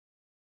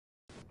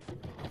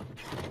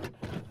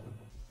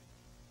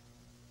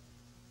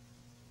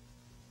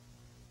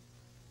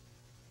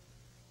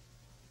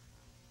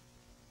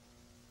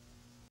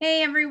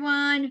Hey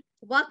everyone,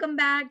 welcome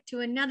back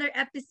to another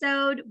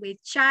episode with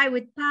Chai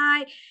with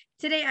Pie.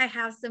 Today I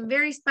have some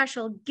very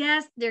special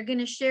guests. They're going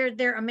to share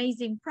their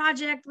amazing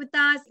project with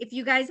us. If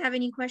you guys have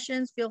any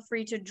questions, feel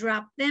free to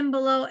drop them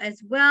below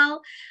as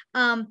well.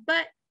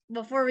 But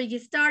before we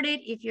get started,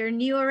 if you're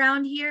new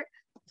around here,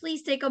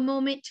 please take a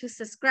moment to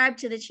subscribe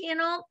to the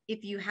channel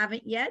if you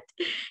haven't yet.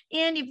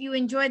 And if you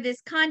enjoyed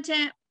this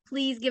content,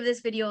 please give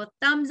this video a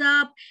thumbs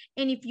up.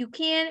 And if you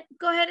can,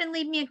 go ahead and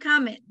leave me a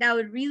comment. That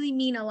would really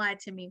mean a lot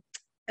to me.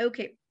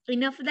 Okay,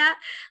 enough of that.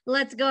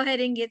 Let's go ahead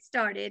and get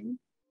started.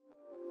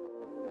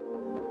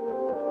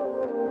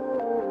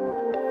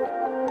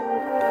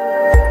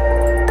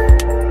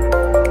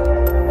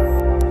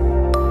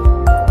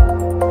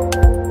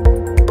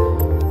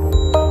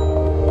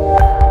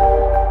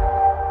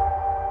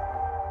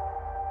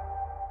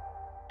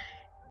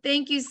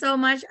 Thank you so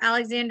much,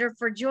 Alexander,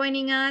 for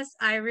joining us.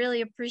 I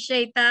really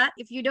appreciate that.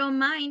 If you don't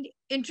mind,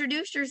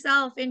 introduce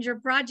yourself and your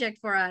project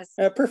for us.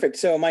 Perfect.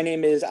 So my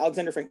name is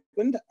Alexander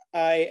Franklin.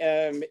 I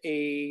am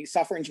a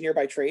software engineer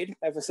by trade.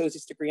 I have an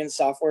associate's degree in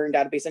software and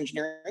database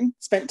engineering.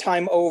 Spent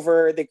time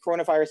over the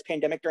coronavirus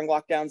pandemic during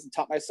lockdowns and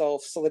taught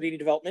myself Solidity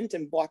development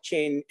and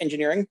blockchain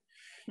engineering.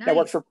 Nice. I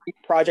worked for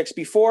projects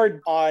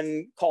before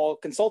on call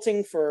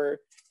consulting for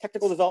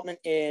technical development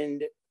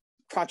and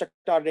contract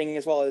auditing,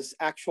 as well as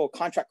actual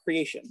contract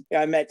creation.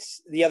 I met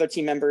the other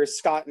team members,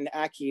 Scott and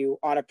Aku,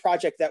 on a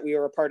project that we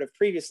were a part of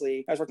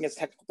previously. I was working as a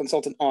technical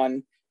consultant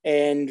on,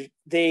 and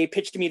they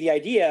pitched to me the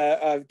idea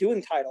of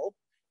doing Tidal.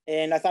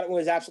 And I thought it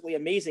was absolutely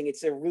amazing.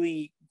 It's a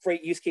really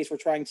great use case we're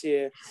trying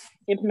to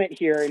implement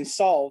here and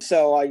solve.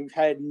 So I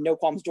had no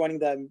qualms joining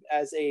them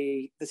as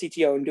the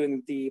CTO and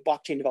doing the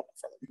blockchain development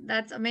for them.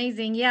 That's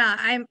amazing.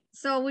 Yeah.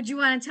 So would you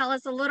want to tell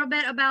us a little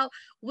bit about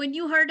when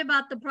you heard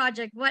about the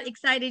project, what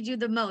excited you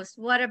the most?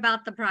 What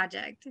about the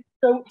project?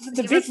 So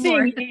the big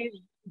thing is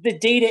the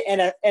data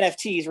and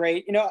NFTs,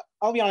 right?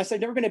 I'll be honest,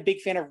 I've never been a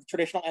big fan of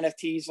traditional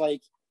NFTs.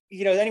 Like,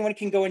 anyone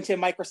can go into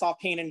Microsoft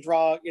Paint and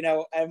draw,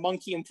 a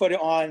monkey and put it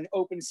on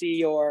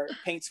OpenSea or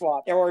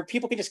PaintSwap, or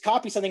people can just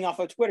copy something off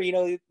of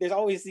Twitter. There's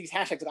always these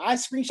hashtags. I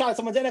screenshot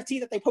someone's NFT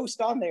that they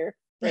posted on there,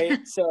 right?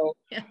 So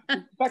the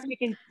fact that you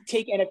can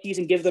take NFTs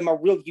and give them a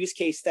real use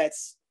case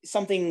that's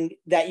something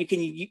that you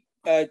can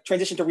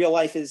transition to real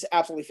life is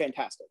absolutely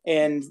fantastic.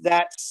 And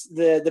that's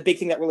the big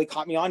thing that really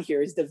caught me on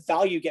here is the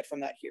value you get from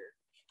that here.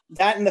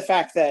 That and the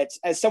fact that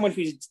as someone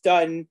who's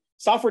done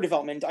software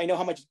development, I know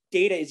how much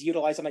data is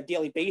utilized on a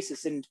daily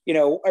basis. And,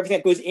 everything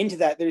that goes into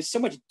that, there's so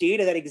much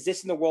data that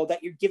exists in the world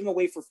that you're giving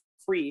away for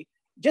free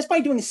just by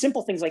doing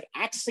simple things like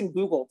accessing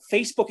Google,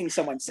 Facebooking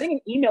someone, sending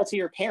an email to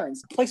your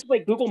parents. Places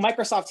like Google,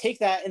 Microsoft take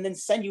that and then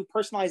send you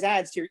personalized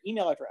ads to your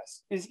email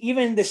address. There's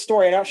even this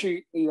story, I'm not sure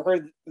you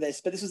heard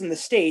this, but this was in the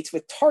States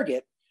with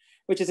Target,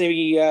 which is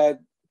a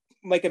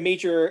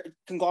major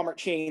conglomerate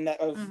chain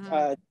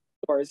of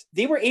stores.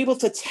 They were able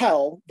to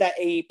tell that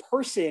a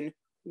person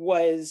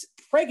was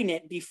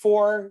pregnant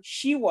before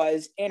she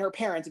was and her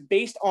parents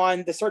based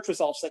on the search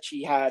results that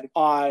she had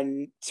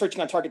on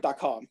searching on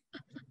target.com.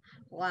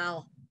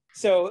 Wow.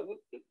 So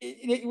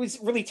it was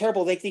really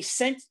terrible. Like they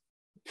sent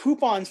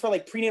coupons for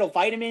like prenatal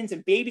vitamins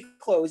and baby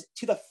clothes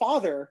to the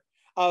father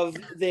of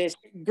this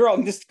girl.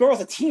 And this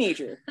girl's a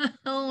teenager.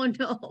 Oh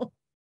no.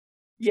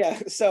 Yeah,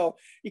 so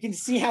you can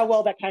see how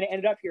well that kind of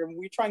ended up here. And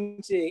we're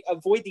trying to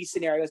avoid these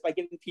scenarios by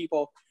giving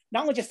people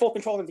not only just full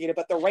control of the data,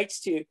 but the rights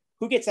to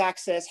who gets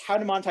access, how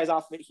to monetize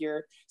off of it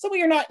here. So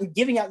you're not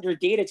giving out your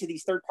data to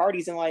these third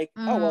parties and like,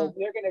 oh, well,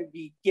 they're going to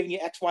be giving you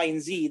X, Y, and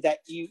Z that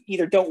you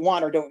either don't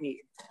want or don't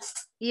need.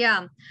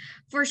 Yeah,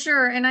 for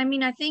sure. And I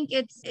mean, I think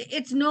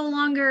it's no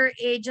longer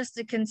just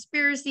a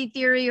conspiracy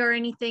theory or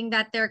anything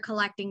that they're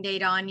collecting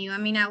data on you. I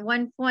mean, at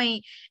one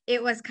point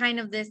it was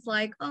kind of this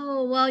like,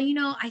 oh, well,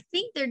 I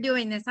think they're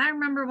doing this. I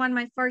remember one of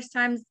my first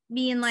times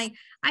being like,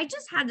 I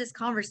just had this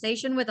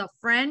conversation with a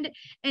friend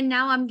and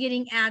now I'm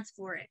getting ads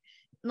for it.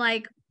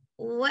 Like,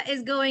 what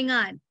is going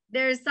on?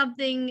 There's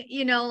something,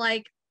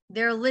 like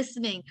they're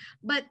listening,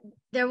 but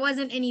there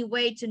wasn't any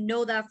way to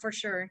know that for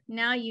sure.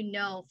 Now you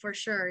know for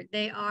sure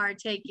they are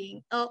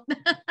taking. Oh,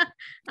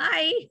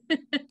 hi.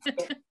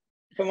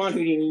 Come on,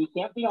 Houdini, you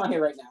can't be on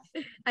here right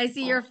now. I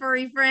see your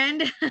furry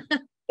friend.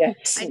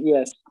 Yes,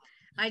 yes.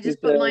 I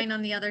just put mine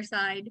on the other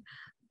side.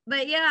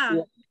 But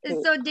yeah,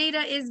 so data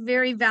is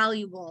very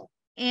valuable.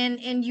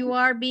 And you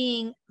are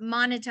being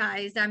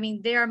monetized. I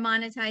mean, they are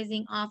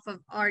monetizing off of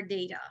our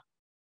data.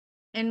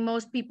 And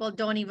most people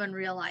don't even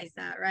realize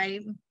that,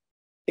 right?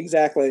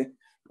 Exactly.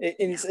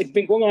 It's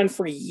been going on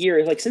for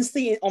years, like since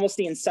almost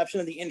the inception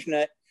of the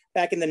internet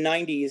back in the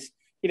 90s.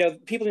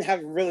 People didn't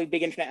have really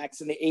big internet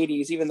access in the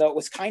 80s, even though it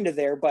was kind of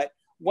there. But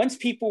once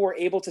people were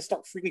able to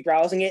start freely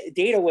browsing it,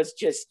 data was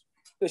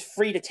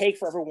free to take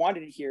for whoever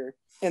wanted it here.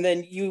 And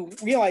then you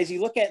realize,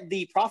 you look at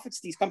the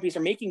profits these companies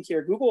are making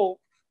here. Google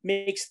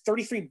makes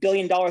 $33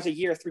 billion a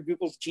year through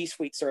Google's G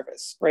Suite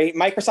service, right?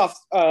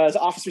 Microsoft's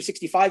Office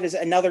 365 is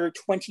another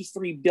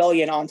 $23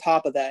 billion on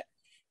top of that.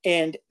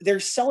 And they're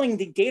selling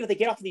the data they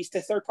get off of these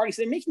to third parties.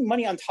 So they're making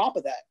money on top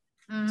of that.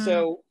 Mm-hmm.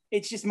 So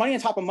it's just money on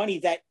top of money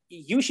that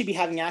you should be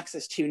having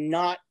access to,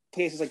 not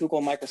places like Google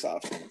and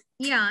Microsoft.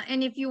 Yeah,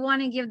 and if you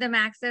want to give them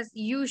access,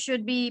 you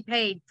should be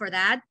paid for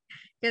that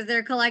because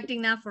they're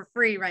collecting that for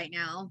free right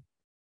now.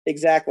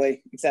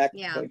 Exactly.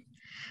 Yeah.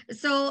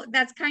 So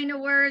that's kind of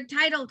where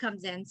Tidal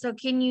comes in. So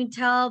can you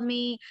tell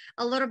me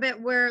a little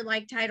bit where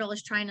like Tidal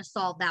is trying to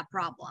solve that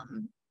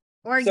problem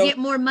or get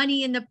more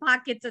money in the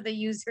pockets of the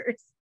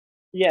users?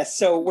 Yes.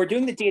 So we're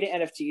doing the data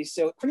NFTs.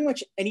 So pretty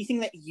much anything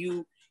that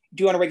you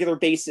do on a regular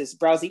basis,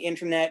 browse the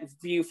internet,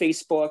 view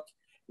Facebook,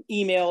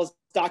 emails,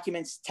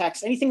 documents,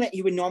 text, anything that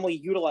you would normally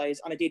utilize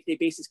on a day-to-day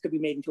basis could be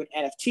made into an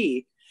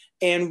NFT.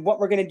 And what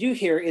we're going to do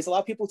here is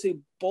allow people to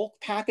bulk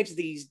package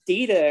these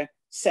data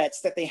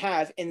sets that they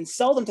have and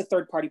sell them to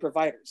third-party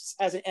providers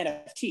as an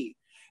NFT.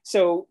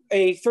 So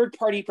a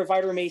third-party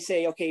provider may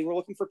say, okay, we're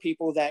looking for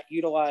people that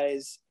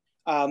utilize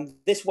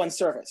this one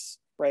service,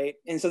 right?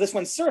 And so this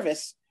one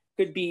service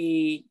could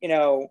be,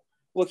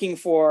 looking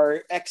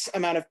for X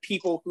amount of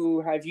people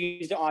who have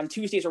used it on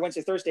Tuesdays or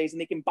Wednesdays, Thursdays,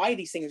 and they can buy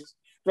these things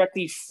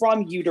directly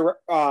from you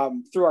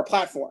through our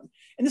platform.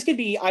 And this could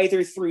be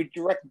either through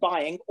direct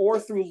buying or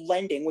through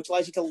lending, which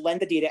allows you to lend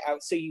the data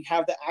out so you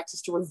have the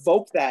access to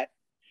revoke that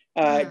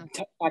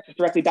access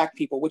directly back to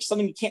people, which is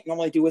something you can't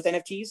normally do with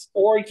NFTs,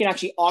 or you can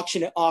actually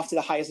auction it off to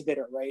the highest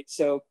bidder, right?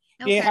 So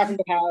you happen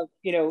to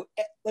have,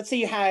 let's say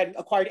you had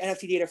acquired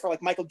NFT data for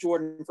like Michael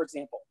Jordan, for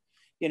example.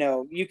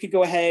 You could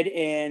go ahead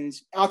and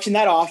auction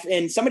that off,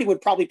 and somebody would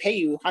probably pay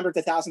you hundreds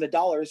of thousands of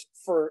dollars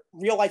for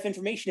real life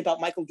information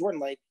about Michael Jordan.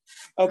 Like,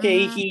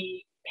 okay,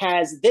 he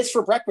has this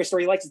for breakfast, or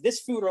he likes this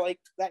food, or like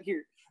that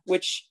here,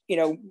 which,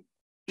 you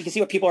can see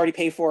what people already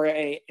pay for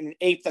an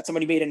ape that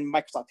somebody made in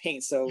Microsoft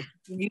Paint. So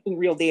using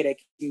real data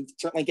can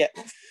certainly get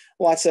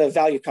lots of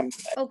value coming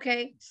from that.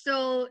 Okay.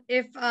 So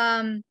if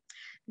the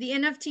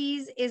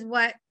NFTs is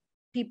what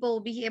people will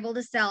be able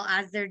to sell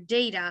as their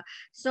data.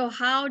 So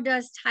how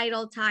does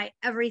Tidal tie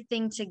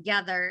everything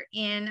together,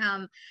 and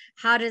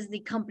how does the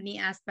company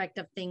aspect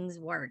of things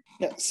work?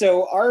 Yeah,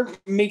 so our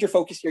major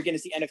focus here again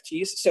is the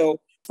NFTs.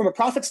 So from a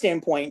profit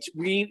standpoint,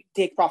 we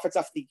take profits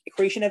off the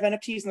creation of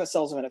NFTs and the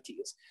sales of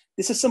NFTs.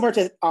 This is similar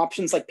to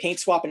options like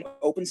PaintSwap and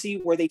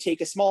OpenSea, where they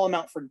take a small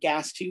amount for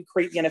gas to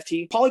create the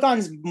NFT.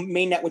 Polygon's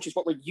mainnet, which is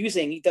what we're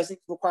using, it doesn't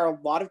require a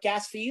lot of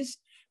gas fees.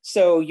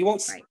 So you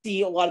won't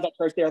see a lot of that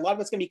charge there. A lot of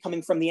it's going to be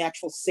coming from the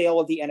actual sale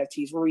of the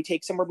NFTs, where we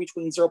take somewhere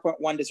between 0.1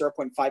 to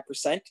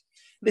 0.5%.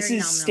 This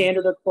is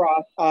standard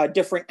across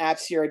different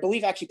apps here. I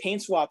believe actually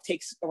PaintSwap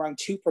takes around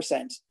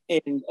 2%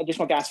 in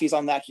additional gas fees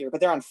on that here, but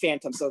they're on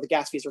Phantom, so the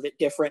gas fees are a bit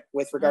different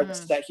with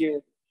regards to that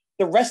here.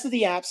 The rest of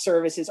the app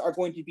services are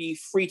going to be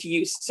free to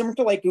use, similar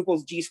to like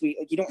Google's G Suite.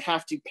 Like, you don't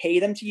have to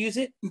pay them to use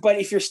it, but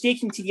if you're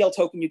staking TDL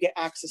token, you get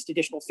access to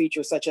additional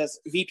features such as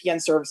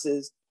VPN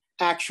services,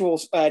 actual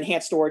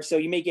enhanced storage. So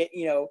you may get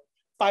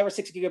 5 or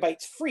 6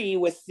 gigabytes free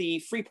with the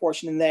free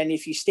portion, and then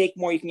if you stake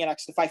more, you can get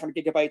access to 500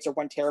 gigabytes or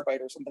 1 terabyte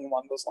or something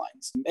along those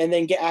lines, and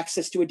then get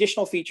access to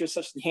additional features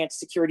such as enhanced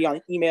security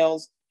on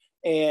emails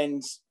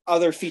and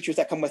other features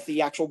that come with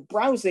the actual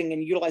browsing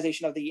and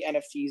utilization of the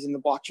NFTs and the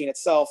blockchain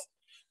itself.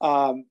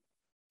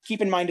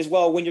 Keep in mind as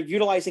well, when you're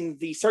utilizing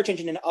the search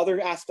engine and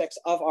other aspects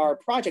of our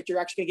project, you're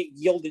actually going to get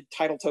yielded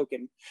Tidal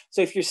token.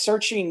 So if you're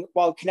searching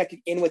while connected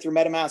in with your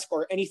MetaMask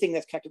or anything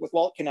that's connected with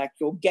Wallet Connect,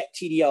 you'll get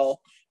TDL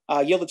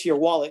yielded to your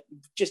wallet,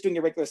 just doing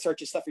your regular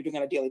searches, stuff you're doing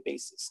on a daily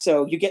basis.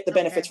 So you get the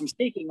benefits from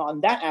staking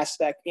on that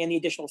aspect and the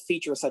additional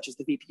features such as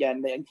the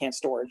VPN, the enhanced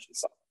storage, and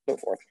so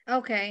forth.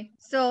 Okay.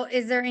 So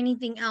is there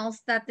anything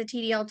else that the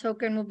TDL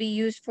token will be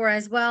used for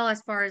as well,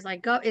 as far as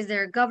like, is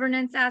there a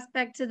governance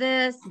aspect to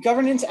this?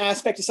 Governance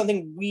aspect is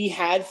something we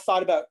had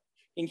thought about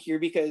in here,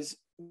 because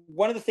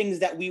one of the things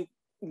that we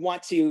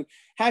want to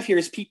have here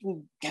is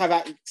people have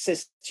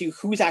access to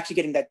who's actually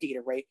getting that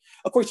data, right?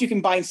 Of course, you can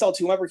buy and sell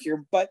to whoever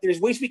here, but there's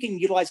ways we can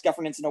utilize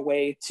governance in a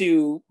way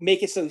to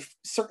make it so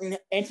certain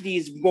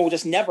entities will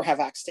just never have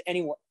access to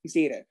anyone's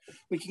data.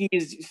 We can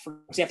use, for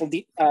example,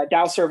 the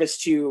DAO service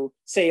to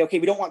say, okay,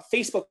 we don't want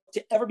Facebook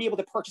to ever be able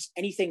to purchase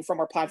anything from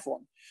our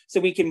platform.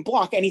 So we can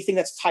block anything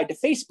that's tied to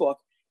Facebook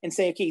and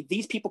say, okay,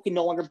 these people can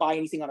no longer buy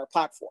anything on our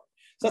platform.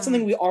 So that's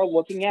something we are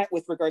looking at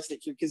with regards to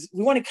it here, because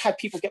we want to have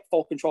people get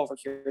full control over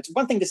here. It's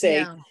one thing to say,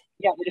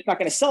 yeah, we're just not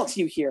going to sell it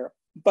to you here,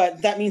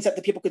 but that means that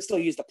the people could still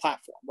use the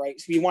platform, right?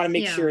 So we want to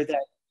make sure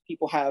that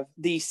people have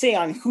the say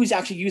on who's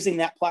actually using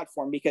that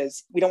platform,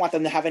 because we don't want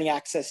them to have any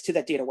access to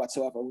that data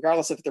whatsoever,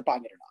 regardless if they're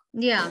buying it or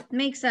not. Yeah,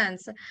 makes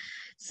sense.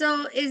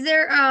 So is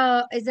there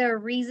a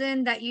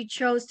reason that you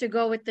chose to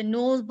go with the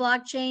NULS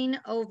blockchain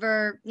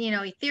over,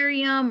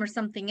 Ethereum or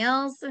something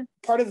else?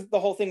 Part of the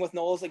whole thing with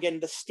NULS, again,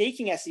 the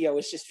staking SEO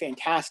is just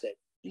fantastic.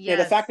 Yes.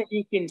 The fact that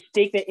you can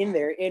stake that in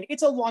there, and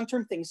it's a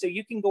long-term thing. So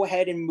you can go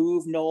ahead and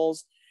move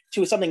NULS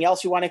to something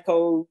else. You want to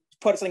go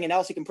put something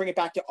else, you can bring it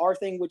back to our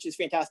thing, which is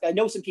fantastic. I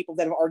know some people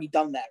that have already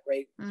done that,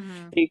 right?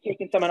 They've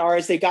taken some on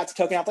ours, they got the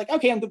token out, like,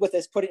 okay, I'm good with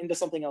this, put it into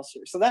something else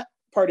here. So that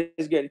part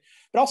is good.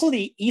 But also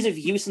the ease of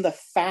use and the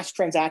fast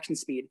transaction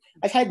speed.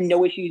 I've had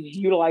no issues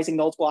utilizing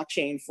NULS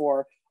blockchain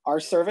for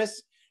our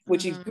service.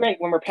 which is great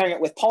when we're pairing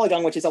it with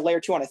Polygon, which is a layer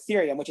 2 on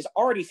Ethereum, which is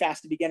already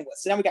fast to begin with.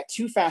 So now we got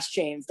 2 fast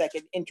chains that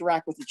can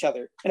interact with each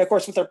other. And of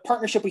course, with our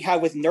partnership we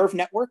have with Nerve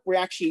Network, we're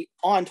actually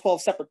on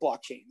 12 separate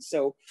blockchains.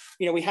 So,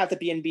 we have the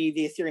BNB,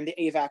 the Ethereum, the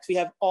AVAX, we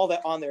have all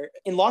that on there.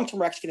 In long term,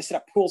 we're actually going to set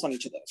up pools on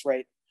each of those,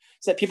 right?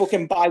 So that people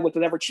can buy with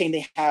whatever chain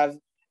they have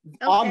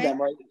on them,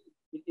 right?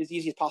 As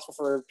easy as possible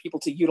for people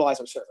to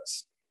utilize our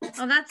service.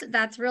 Oh,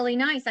 that's really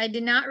nice. I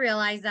did not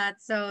realize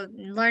that. So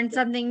learned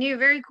something new.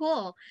 Very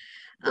cool.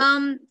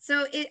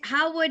 So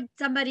how would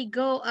somebody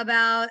go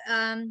about,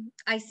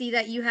 I see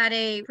that you had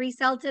a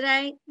pre-sale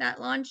today that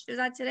launched. Is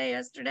that today,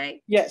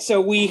 yesterday? Yeah,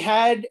 so we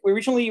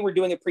originally were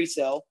doing a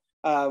pre-sale.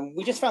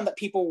 We just found that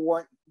people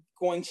weren't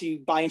going to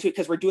buy into it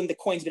because we're doing the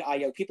Coinsbit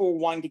IO. People were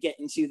wanting to get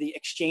into the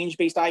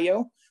exchange-based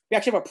IO. We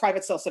actually have a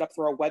private sale set up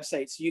through our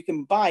website, so you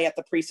can buy at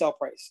the pre-sale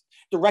price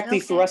directly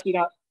through us.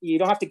 You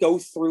don't have to go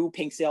through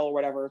Pink Sale or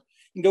whatever.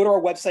 You can go to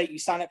our website, you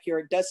sign up here.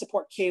 It does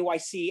support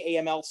KYC,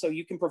 AML, so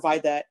you can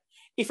provide that.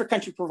 If your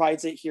country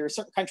provides it here,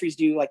 certain countries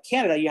do, like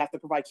Canada, you have to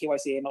provide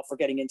KYC AML for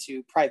getting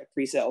into private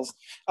pre-sales.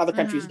 Other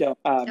countries don't.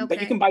 But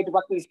you can buy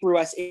directly through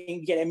us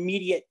and get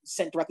immediate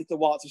sent directly to the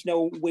wallets. There's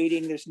no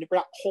waiting. We're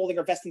not holding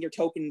or vesting your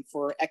token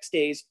for X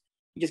days.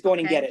 You just go in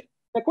and get it.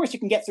 Of course, you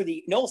can get through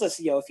the NULS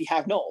SEO if you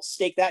have NULS.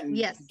 Stake that and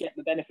get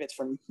the benefits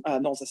from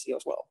NULS SEO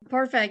as well.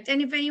 Perfect.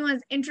 And if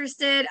anyone's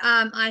interested,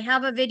 I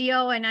have a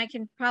video and I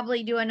can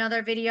probably do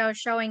another video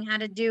showing how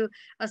to do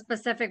a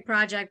specific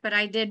project, but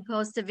I did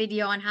post a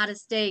video on how to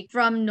stake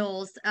from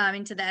NULS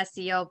into the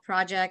SEO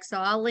project. So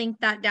I'll link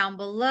that down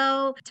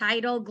below,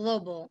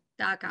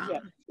 tidalglobal.com.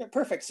 Yeah,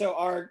 perfect. So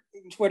our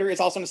Twitter is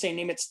also in the same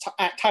name. It's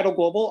at Tidal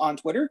Global on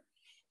Twitter.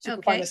 So you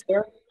can find us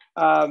there.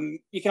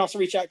 You can also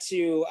reach out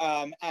to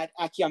at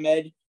Aki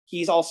Ahmed.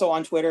 He's also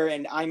on Twitter,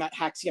 and I'm at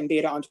Haxium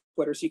Data on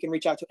Twitter. So you can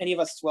reach out to any of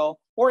us as well,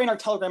 or in our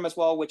Telegram as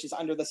well, which is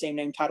under the same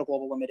name, Tidal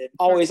Global Limited.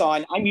 Always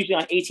on. I'm usually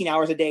on 18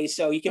 hours a day,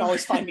 so you can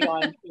always find me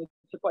on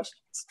for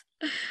questions.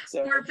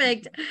 So.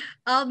 Perfect.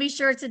 I'll be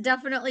sure to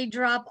definitely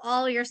drop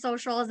all your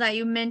socials that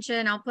you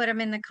mentioned. I'll put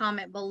them in the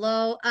comment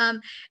below.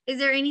 Is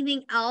there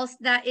anything else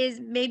that is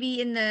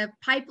maybe in the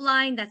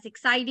pipeline that's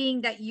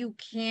exciting that you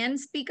can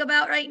speak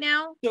about right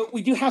now? So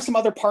we do have some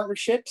other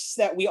partnerships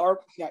that we are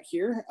got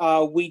here.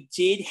 We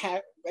did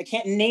have, I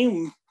can't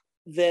name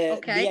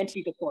the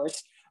entities, of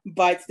course,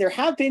 but there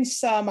have been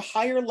some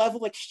higher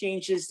level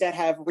exchanges that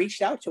have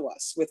reached out to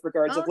us with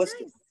regards of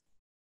listing.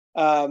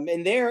 Nice.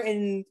 And they're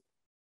in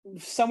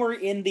somewhere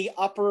in the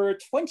upper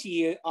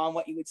 20 on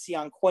what you would see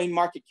on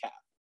CoinMarketCap.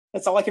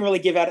 That's all I can really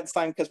give out at this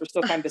time because we're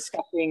still kind of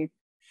discussing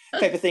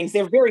type of things.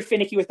 They're very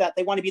finicky with that.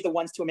 They want to be the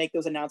ones to make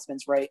those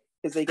announcements, right?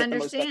 Because they get the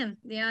most.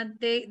 Yeah,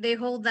 they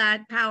hold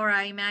that power.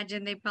 I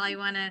imagine they probably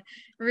want to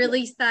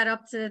release that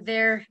up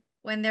to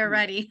when they're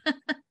ready.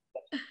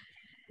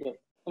 And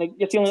I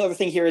guess the only other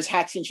thing here is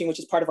Haxium Chain, which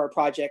is part of our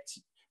project.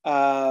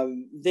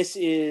 This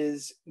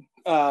is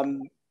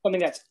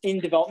something that's in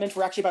development.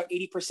 We're actually about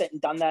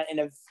 80% done that,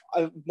 and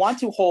I want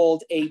to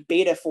hold a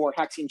beta for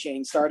Haxium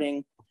Chain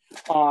starting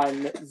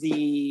on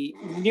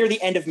near the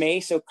end of May,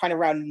 so kind of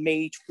around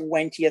May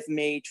 20th,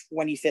 May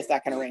 25th,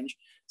 that kind of range.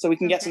 So we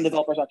can get some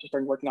developers actually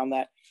starting working on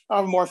that. I'll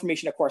have more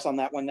information, of course, on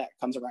that when that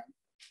comes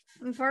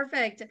around.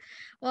 Perfect.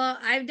 Well,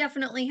 I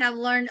definitely have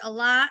learned a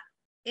lot.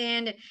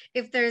 And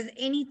if there's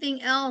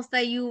anything else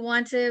that you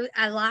want to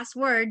add last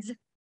words,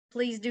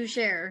 please do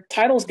share.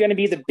 Tidal is going to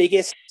be the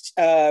biggest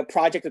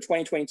project of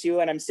 2022,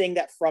 and I'm saying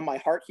that from my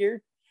heart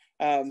here.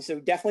 So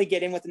definitely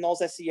get in with the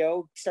NULS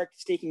SEO, start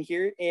staking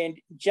here. And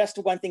just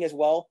one thing as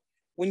well,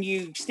 when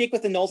you stake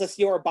with the NULS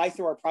SEO or buy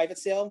through our private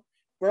sale,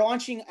 we're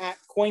launching at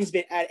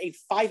Coinsbit at a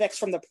 5x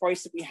from the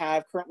price that we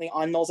have currently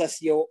on NULS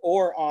SEO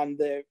or on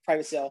the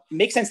private sale. It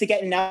makes sense to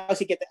get in now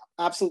to get the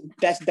absolute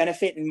best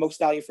benefit and most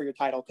value for your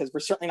title, because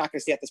we're certainly not going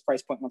to stay at this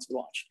price point once we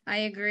launch. I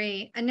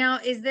agree. And now,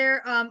 is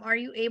there, are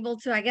you able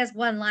to, I guess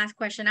one last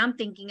question, I'm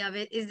thinking of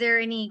it, is there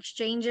any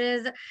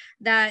exchanges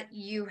that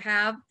you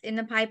have in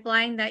the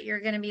pipeline that you're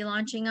going to be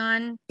launching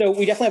on? So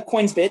we definitely have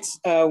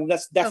Coinsbit.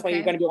 That's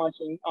definitely going to be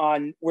launching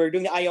on, we're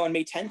doing the IO on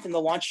May 10th, and the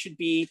launch should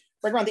be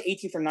right around the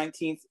 18th or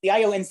 19th. The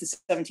IO ends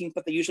the 17th,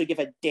 but they usually give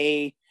a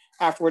day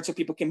afterwards so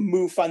people can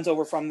move funds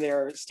over from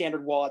their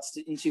standard wallets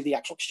into the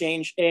actual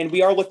exchange. And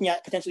we are looking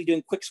at potentially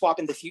doing quick swap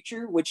in the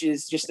future, which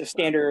is just a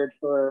standard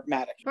for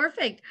Matic.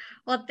 Perfect.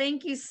 Well,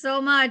 thank you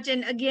so much.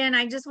 And again,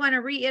 I just want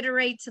to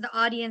reiterate to the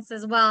audience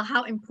as well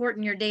how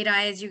important your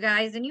data is, you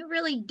guys. And you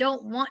really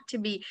don't want to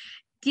be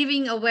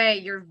giving away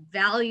your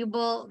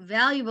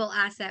valuable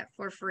asset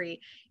for free.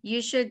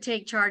 You should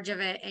take charge of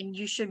it and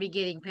you should be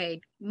getting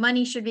paid.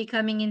 Money should be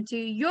coming into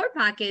your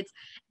pockets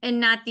and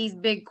not these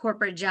big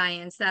corporate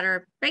giants that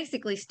are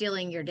basically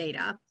stealing your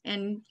data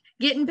and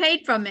getting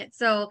paid from it.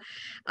 So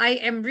I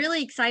am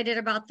really excited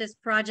about this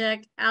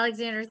project.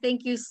 Alexander,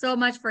 thank you so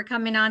much for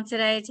coming on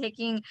today,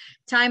 taking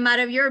time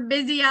out of your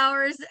busy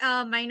hours.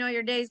 I know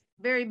your day's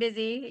very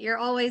busy. You're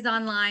always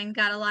online,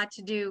 got a lot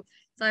to do.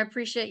 So I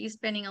appreciate you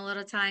spending a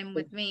little time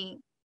with me.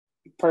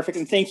 Perfect.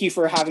 And thank you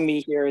for having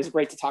me here. It's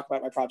great to talk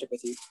about my project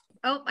with you.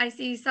 Oh, I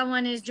see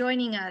someone is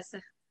joining us.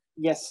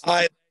 Yes.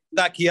 Hi.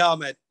 Zaki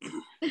Ahmed.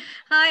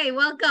 Hi,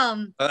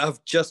 welcome.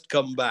 I've just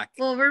come back.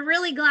 Well, we're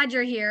really glad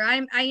you're here.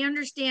 I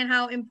understand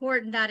how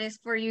important that is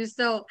for you.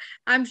 So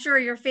I'm sure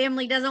your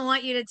family doesn't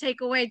want you to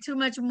take away too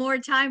much more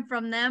time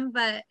from them,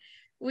 but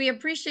we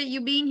appreciate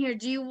you being here.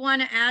 Do you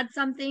want to add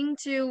something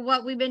to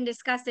what we've been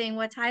discussing,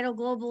 what Tidal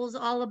Global is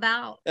all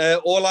about?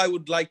 All I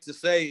would like to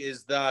say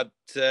is that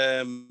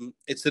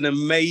it's an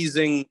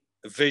amazing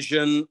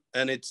vision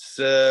and it's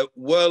a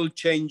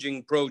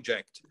world-changing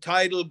project.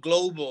 Tidal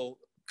Global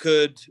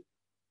could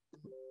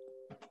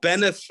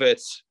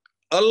benefit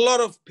a lot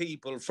of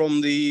people,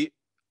 from the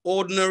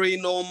ordinary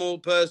normal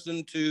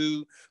person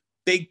to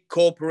big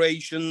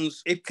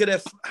corporations. It could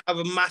have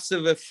a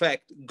massive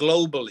effect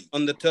globally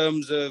on the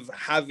terms of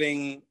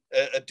having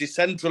a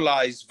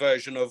decentralized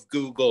version of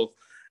Google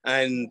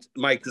and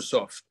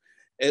Microsoft,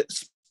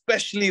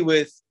 especially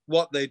with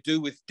what they do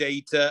with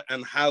data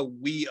and how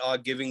we are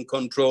giving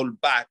control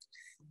back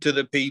to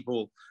the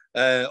people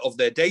of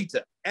their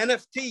data.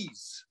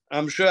 NFTs,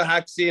 I'm sure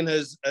Haxian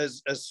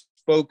has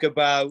spoke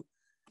about,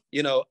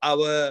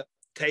 our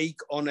take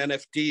on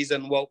NFTs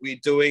and what we're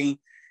doing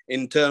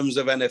in terms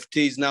of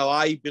NFTs. Now,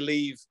 I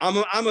believe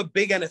I'm a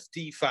big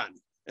NFT fan,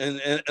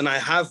 and I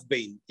have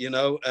been,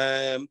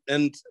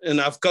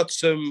 and I've got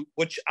some,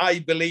 which I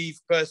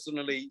believe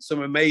personally,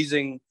 some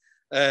amazing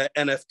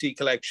NFT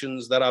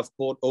collections that I've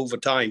bought over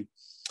time.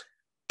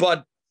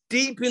 But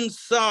deep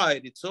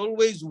inside, it's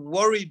always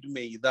worried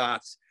me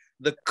that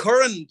the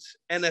current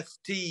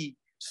NFT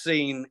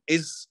scene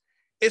is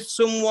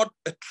somewhat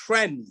a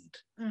trend.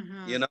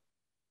 Mm-hmm.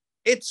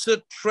 It's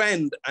a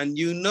trend, and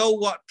you know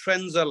what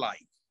trends are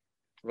like,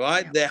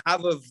 right? Yeah. They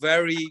have a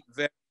very,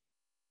 very,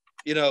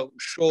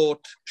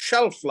 short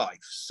shelf life.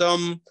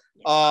 Some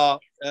are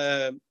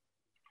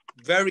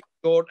very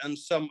short and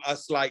some are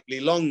slightly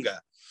longer,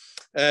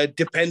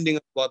 depending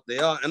on what they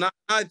are. And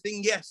I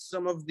think, yes,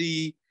 some of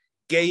the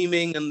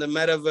gaming and the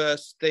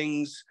metaverse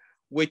things,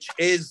 which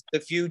is the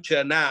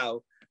future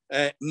now,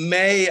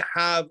 may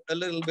have a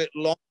little bit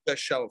longer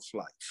shelf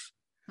life.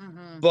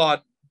 Mm-hmm.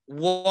 But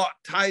what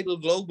Tidal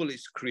Global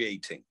is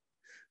creating,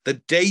 the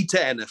data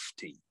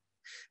NFT,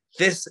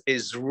 this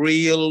is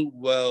real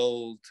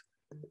world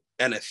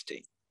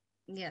NFT.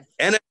 Yes.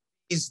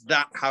 NFTs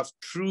that have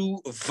true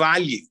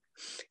value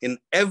in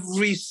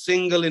every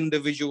single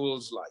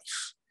individual's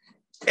life,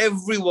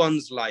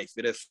 everyone's life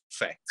it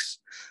affects.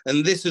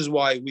 And this is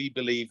why we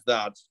believe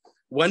that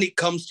when it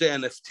comes to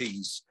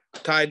NFTs,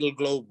 Tidal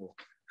Global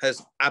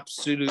has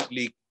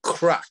absolutely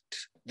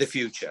cracked the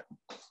future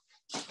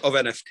of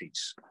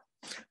NFTs.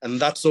 And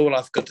that's all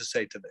I've got to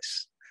say to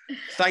this.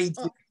 Thank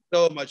you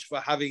so much for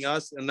having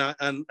us. And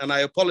I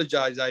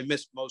apologize, I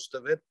missed most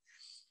of it,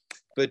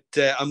 but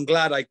I'm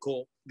glad I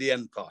caught the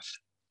end part.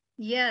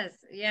 Yes,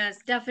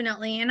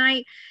 definitely. And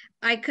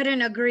I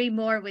couldn't agree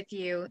more with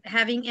you.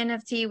 Having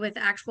NFT with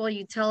actual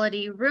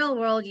utility, real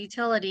world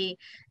utility,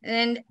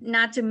 and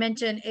not to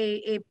mention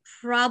a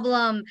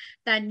problem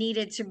that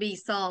needed to be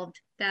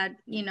solved that,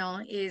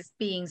 is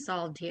being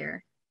solved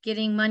here.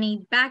 Getting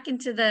money back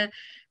into the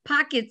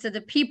pockets of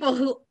the people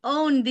who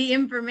own the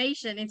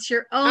information. It's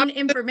your own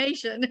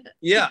information.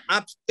 Yeah,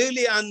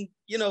 absolutely. And,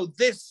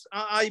 this,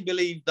 I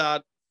believe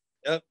that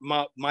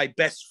my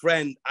best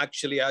friend,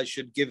 actually, I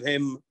should give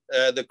him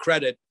the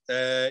credit.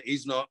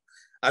 He's not,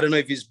 I don't know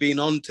if he's been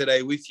on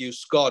today with you,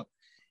 Scott.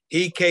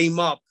 He came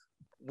up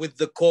with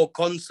the core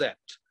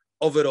concept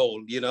of it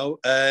all,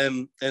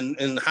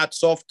 and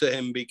hats off to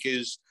him,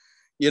 because,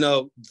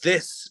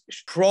 this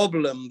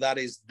problem that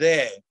is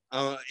there,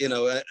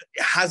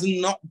 has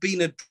not been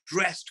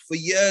addressed for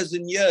years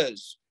and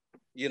years,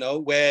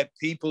 where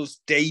people's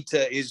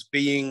data is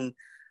being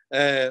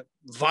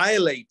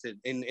violated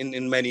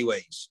in many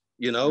ways,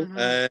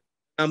 Mm-hmm.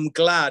 I'm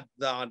glad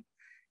that,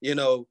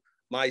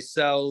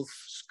 myself,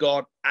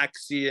 Scott,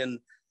 Axian,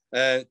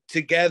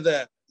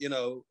 together,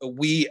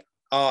 we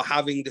are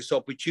having this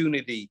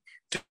opportunity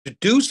to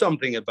do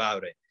something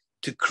about it,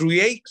 to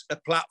create a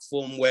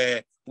platform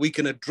where we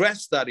can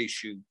address that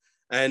issue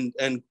and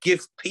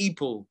give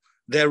people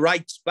their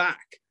rights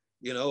back,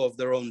 of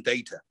their own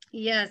data.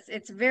 Yes,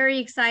 it's very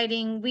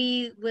exciting.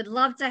 We would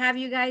love to have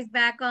you guys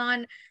back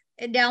on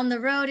down the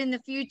road in the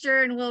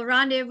future, and we'll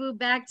rendezvous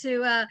back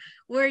to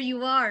where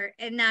you are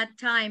in that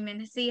time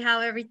and see how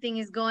everything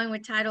is going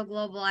with Tidal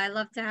Global. I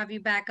love to have you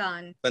back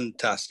on.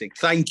 Fantastic.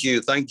 Thank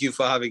you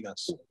for having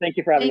us. Thank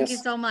you for having us. Thank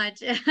you so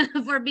much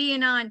for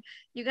being on.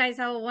 You guys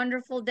have a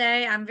wonderful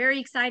day. I'm very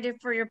excited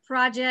for your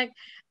project.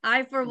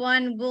 I, for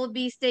one, will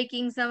be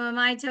staking some of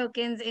my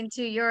tokens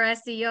into your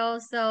SEO,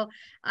 so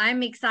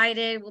I'm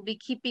excited. We'll be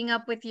keeping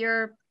up with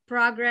your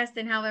progress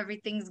and how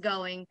everything's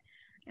going.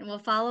 And we'll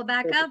follow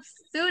back Perfect. Up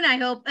soon, I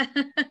hope.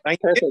 Thank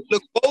you.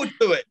 Look forward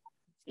to it.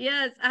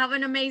 Yes. Have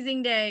an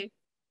amazing day.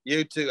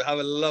 You too. Have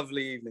a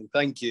lovely evening.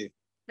 Thank you.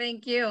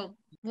 Thank you.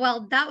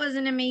 Well, that was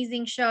an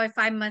amazing show, if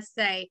I must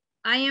say.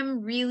 I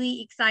am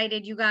really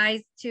excited, you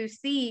guys, to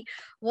see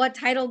what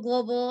Tidal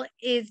Global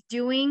is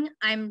doing.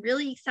 I'm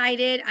really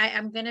excited.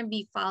 I'm going to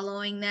be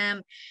following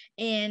them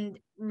and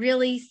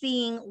really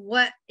seeing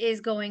what is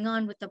going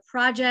on with the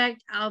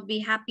project. I'll be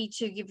happy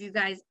to give you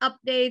guys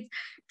updates.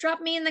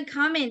 Drop me in the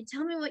comment.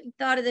 Tell me what you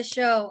thought of the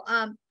show.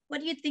 What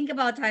do you think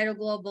about Tidal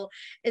Global?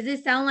 Does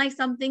this sound like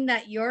something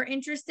that you're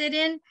interested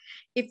in?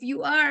 If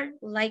you are,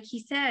 like he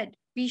said,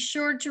 be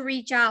sure to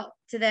reach out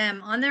to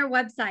them on their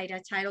website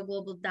at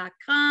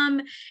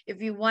tidalglobal.com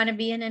if you want to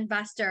be an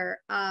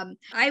investor.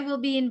 I will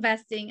be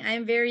investing. I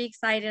am very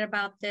excited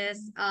about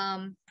this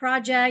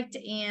project,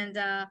 and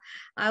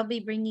I'll be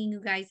bringing you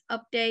guys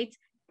updates.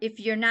 If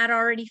you're not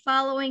already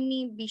following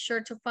me, be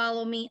sure to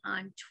follow me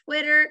on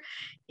Twitter.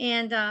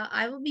 And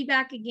I will be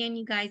back again,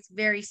 you guys,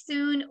 very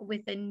soon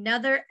with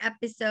another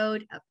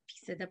episode of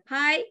Piece of the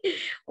Pie,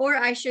 or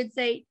I should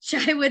say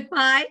Chai with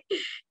Pie.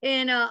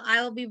 And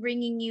I will be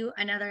bringing you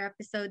another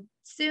episode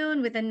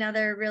soon with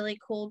another really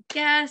cool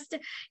guest.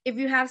 If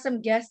you have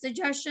some guest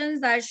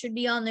suggestions that should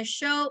be on the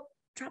show,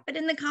 drop it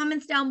in the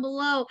comments down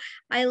below.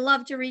 I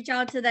love to reach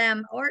out to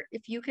them, or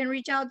if you can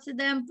reach out to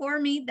them for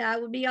me,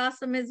 that would be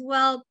awesome as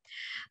well.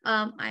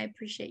 I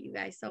appreciate you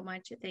guys so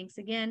much. Thanks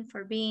again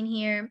for being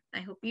here.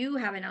 I hope you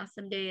have an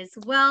awesome day as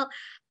well.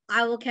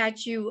 I will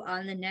catch you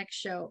on the next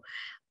show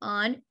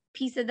on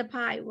Piece of the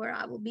Pie, where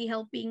I will be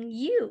helping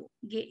you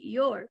get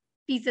your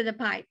piece of the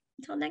pie.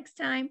 Until next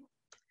time,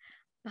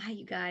 bye,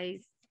 you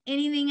guys.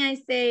 Anything I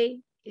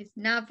say is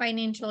not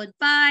financial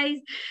advice.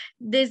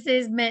 This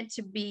is meant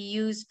to be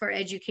used for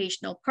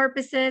educational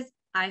purposes.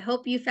 I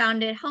hope you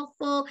found it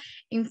helpful,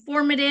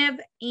 informative,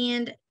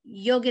 and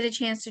you'll get a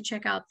chance to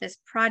check out this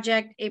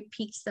project. It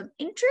piques some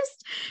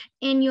interest,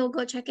 and you'll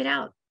go check it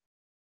out.